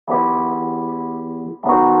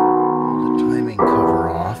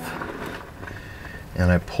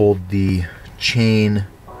and I pulled the chain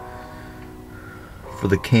for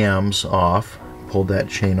the cams off. Pulled that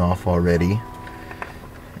chain off already,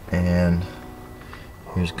 and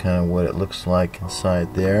here's kind of what it looks like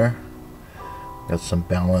inside there. Got some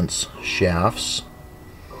balance shafts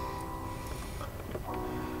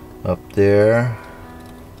up there,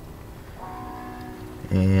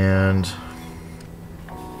 and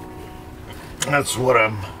that's what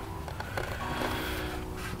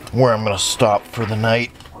where I'm gonna stop for the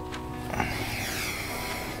night.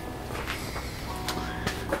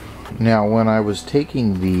 Now, when I was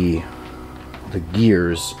taking the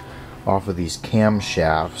gears off of these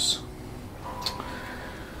camshafts,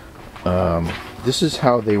 this is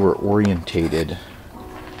how they were orientated.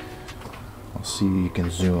 I'll see, you can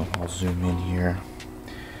zoom. I'll zoom in here.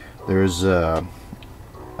 There's a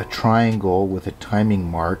triangle with a timing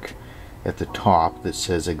mark at the top that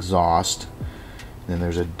says exhaust. Then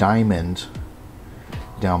there's a diamond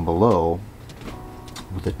down below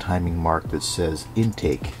with a timing mark that says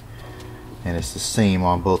intake, and it's the same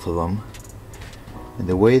on both of them. And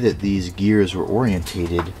the way that these gears were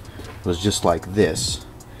orientated was just like this,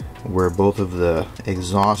 where both of the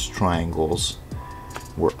exhaust triangles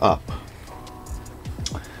were up.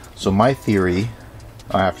 So my theory,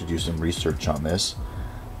 I have to do some research on this,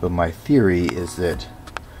 but my theory is that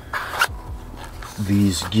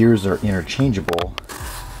these gears are interchangeable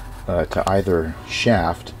to either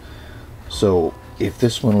shaft. So if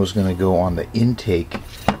this one was going to go on the intake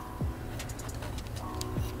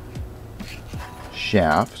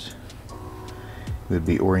shaft, it would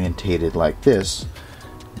be orientated like this,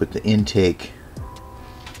 with the intake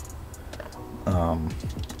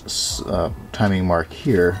timing mark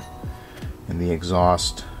here and the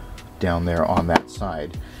exhaust down there on that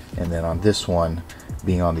side, and then on this one,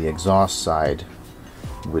 being on the exhaust side,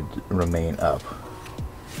 would remain up.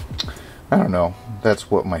 I don't know,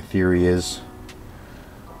 that's what my theory is.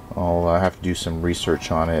 I'll have to do some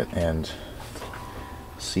research on it and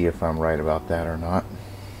see if I'm right about that or not.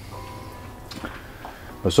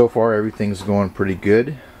 But so far everything's going pretty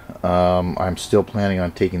good. I'm still planning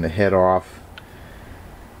on taking the head off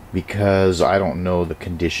because I don't know the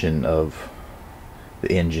condition of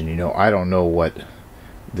the engine. You know, I don't know what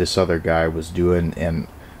this other guy was doing, and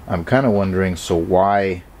I'm kind of wondering, so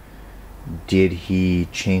why did he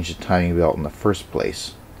change the timing belt in the first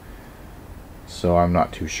place? So I'm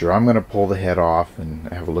not too sure. I'm going to pull the head off and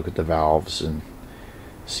have a look at the valves and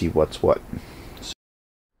see what's what.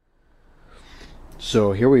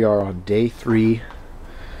 So here we are on day 3.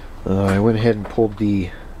 I went ahead and pulled the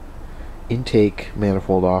intake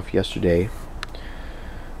manifold off yesterday.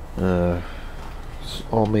 It's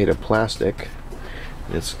all made of plastic.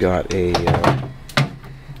 It's got a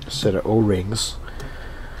set of O-rings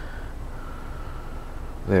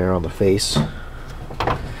there on the face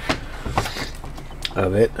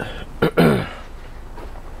of it. And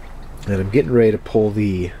I'm getting ready to pull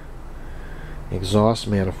the exhaust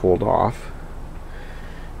manifold off,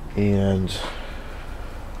 and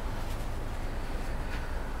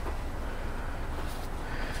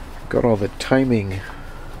got all the timing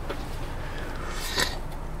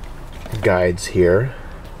guides here.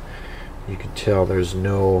 You can tell there's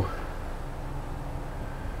no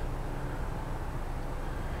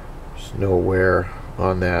wear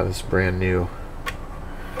on that. It's brand new.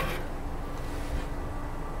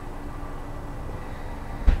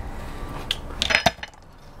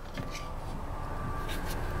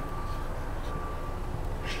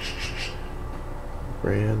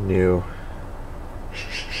 Brand new.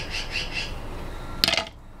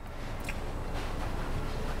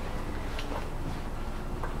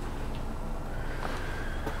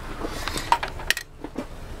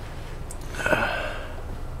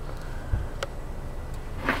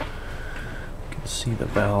 See the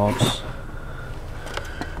valves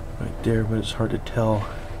right there, but it's hard to tell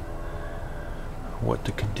what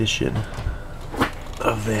the condition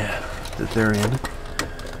of that they're in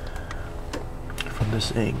from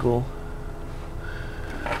this angle.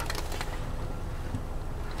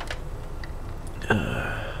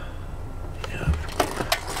 Yeah.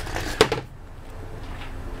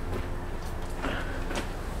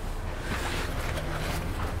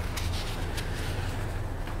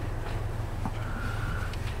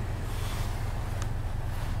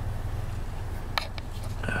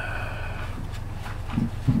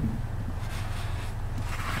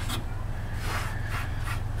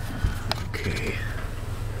 Okay.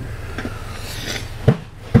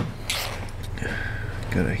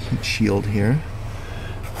 Got a heat shield here.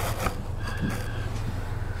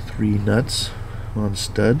 3 nuts on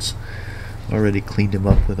studs. Already cleaned them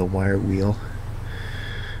up with a wire wheel.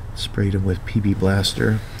 Sprayed them with PB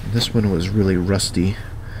Blaster. This one was really rusty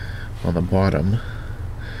on the bottom,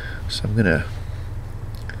 so I'm gonna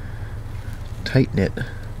tighten it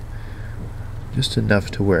just enough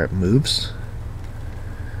to where it moves.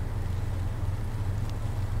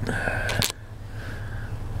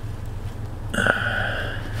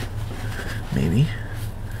 Maybe.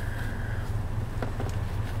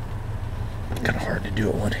 Kind of hard to do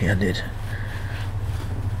it one-handed.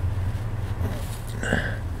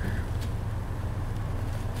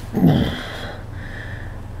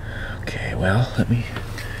 Okay, well, let me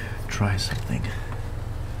try something.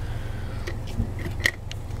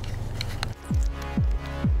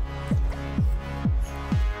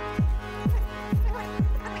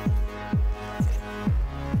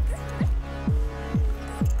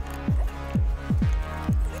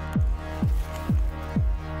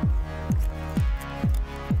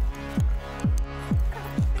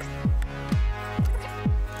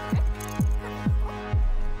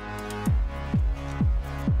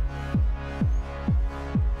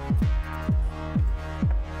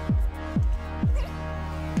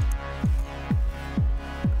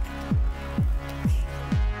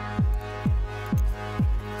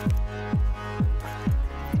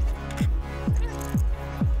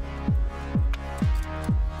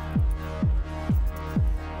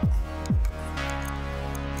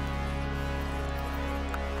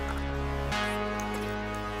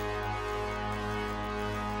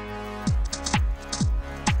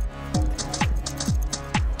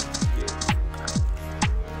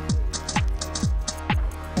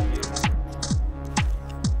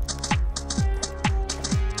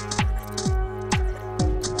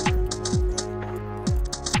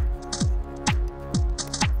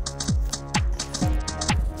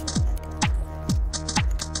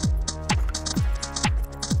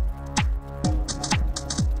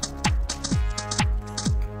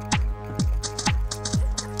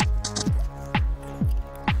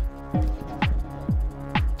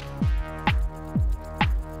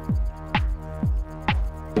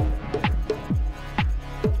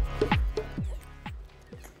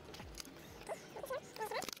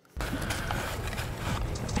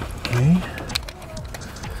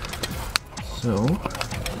 So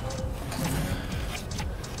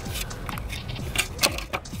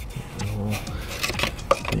all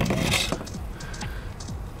things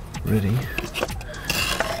ready.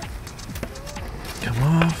 Come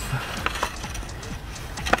off.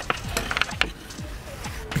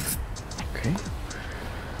 Okay.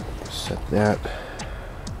 Set that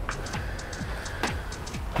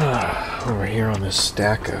over here on this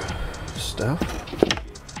stack of stuff.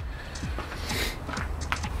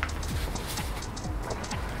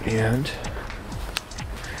 And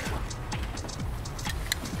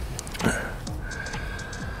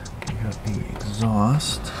we got the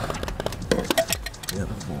exhaust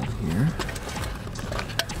manifold here.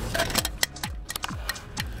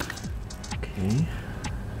 Okay.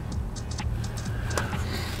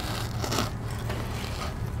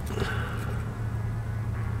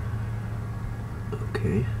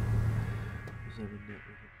 Okay. Is that a net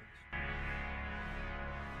with it?